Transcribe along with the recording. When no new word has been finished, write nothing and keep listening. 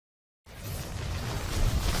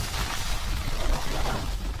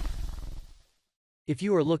If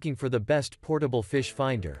you are looking for the best portable fish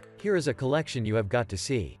finder, here is a collection you have got to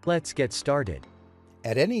see. Let's get started.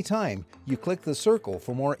 At any time, you click the circle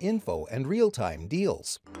for more info and real-time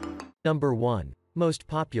deals. Number 1. Most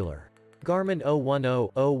popular. Garmin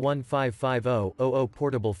 010-01550-00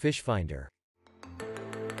 Portable Fish Finder.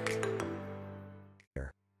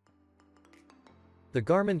 The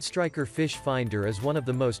Garmin Striker Fish Finder is one of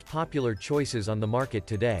the most popular choices on the market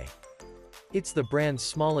today. It's the brand's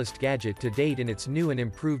smallest gadget to date, and its new and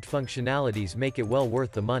improved functionalities make it well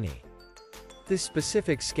worth the money. This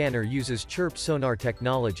specific scanner uses chirp sonar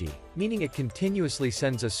technology, meaning it continuously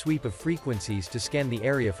sends a sweep of frequencies to scan the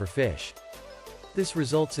area for fish. This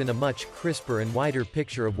results in a much crisper and wider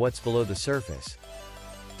picture of what's below the surface.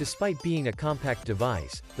 Despite being a compact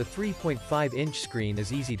device, the 3.5-inch screen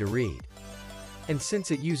is easy to read. And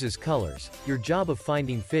since it uses colors, your job of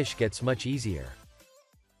finding fish gets much easier.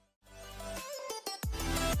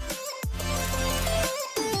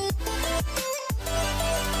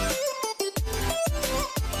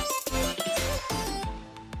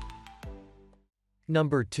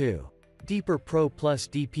 Number 2. Deeper Pro Plus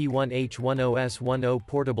DP1H10S10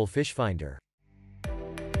 Portable Fish Finder.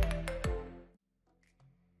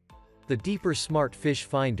 The Deeper Smart Fish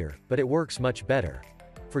Finder, but it works much better.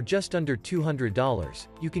 For just under $200,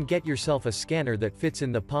 you can get yourself a scanner that fits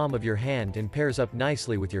in the palm of your hand and pairs up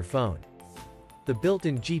nicely with your phone. The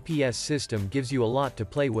built-in GPS system gives you a lot to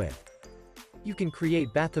play with. You can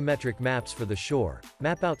create bathymetric maps for the shore,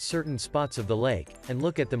 map out certain spots of the lake, and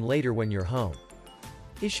look at them later when you're home.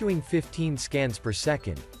 Issuing 15 scans per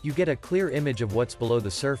second, you get a clear image of what's below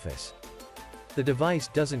the surface. The device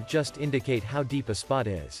doesn't just indicate how deep a spot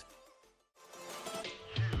is.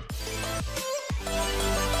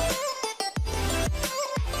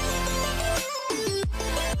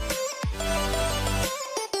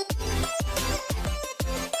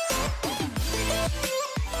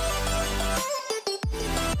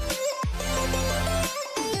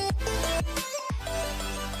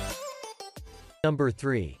 Number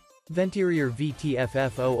 3. Venturier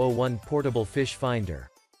VTFF001 Portable Fish Finder.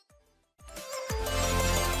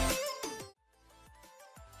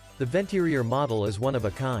 The Venturier model is one of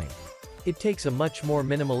a kind. It takes a much more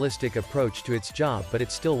minimalistic approach to its job, but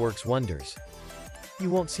it still works wonders. You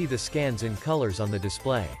won't see the scans in colors on the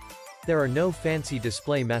display. There are no fancy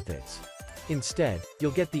display methods. Instead, you'll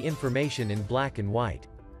get the information in black and white.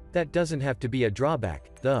 That doesn't have to be a drawback,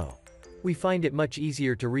 though. We find it much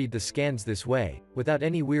easier to read the scans this way, without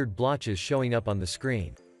any weird blotches showing up on the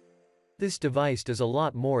screen. This device does a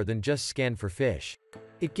lot more than just scan for fish.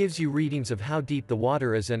 It gives you readings of how deep the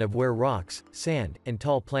water is and of where rocks, sand, and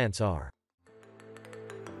tall plants are.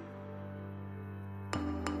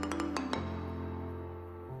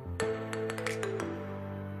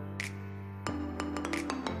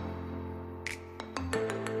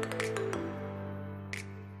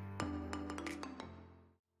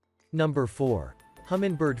 Number 4.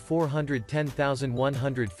 Humminbird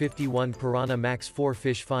 410151 Piranha Max 4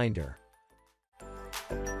 Fish Finder.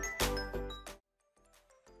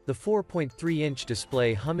 The 4.3-inch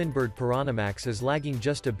display Humminbird Piranha Max is lagging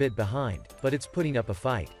just a bit behind, but it's putting up a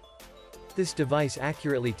fight. This device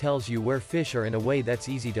accurately tells you where fish are in a way that's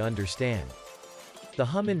easy to understand. The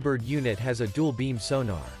Humminbird unit has a dual beam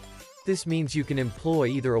sonar. This means you can employ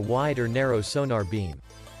either a wide or narrow sonar beam.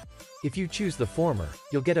 If you choose the former,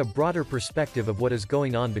 you'll get a broader perspective of what is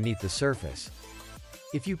going on beneath the surface.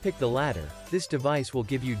 If you pick the latter, this device will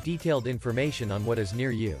give you detailed information on what is near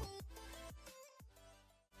you.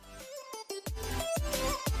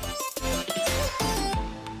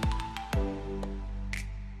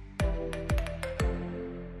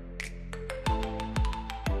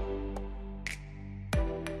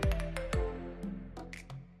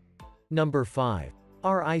 Number 5.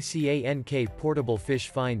 RICANK Portable Fish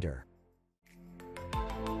Finder.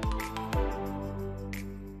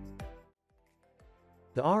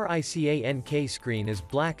 The RICANK screen is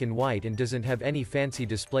black and white and doesn't have any fancy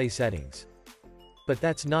display settings. But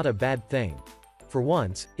that's not a bad thing. For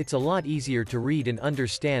once, it's a lot easier to read and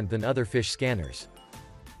understand than other fish scanners.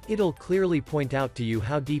 It'll clearly point out to you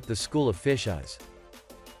how deep the school of fish is.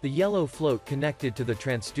 The yellow float connected to the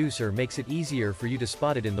transducer makes it easier for you to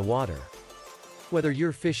spot it in the water. Whether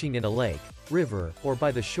you're fishing in a lake, river, or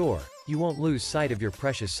by the shore, you won't lose sight of your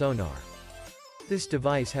precious sonar. This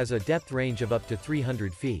device has a depth range of up to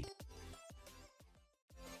 300 feet.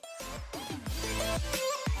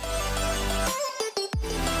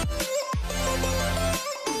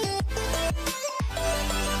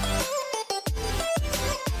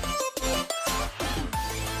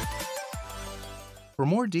 For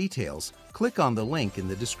more details, click on the link in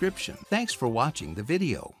the description. Thanks for watching the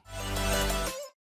video.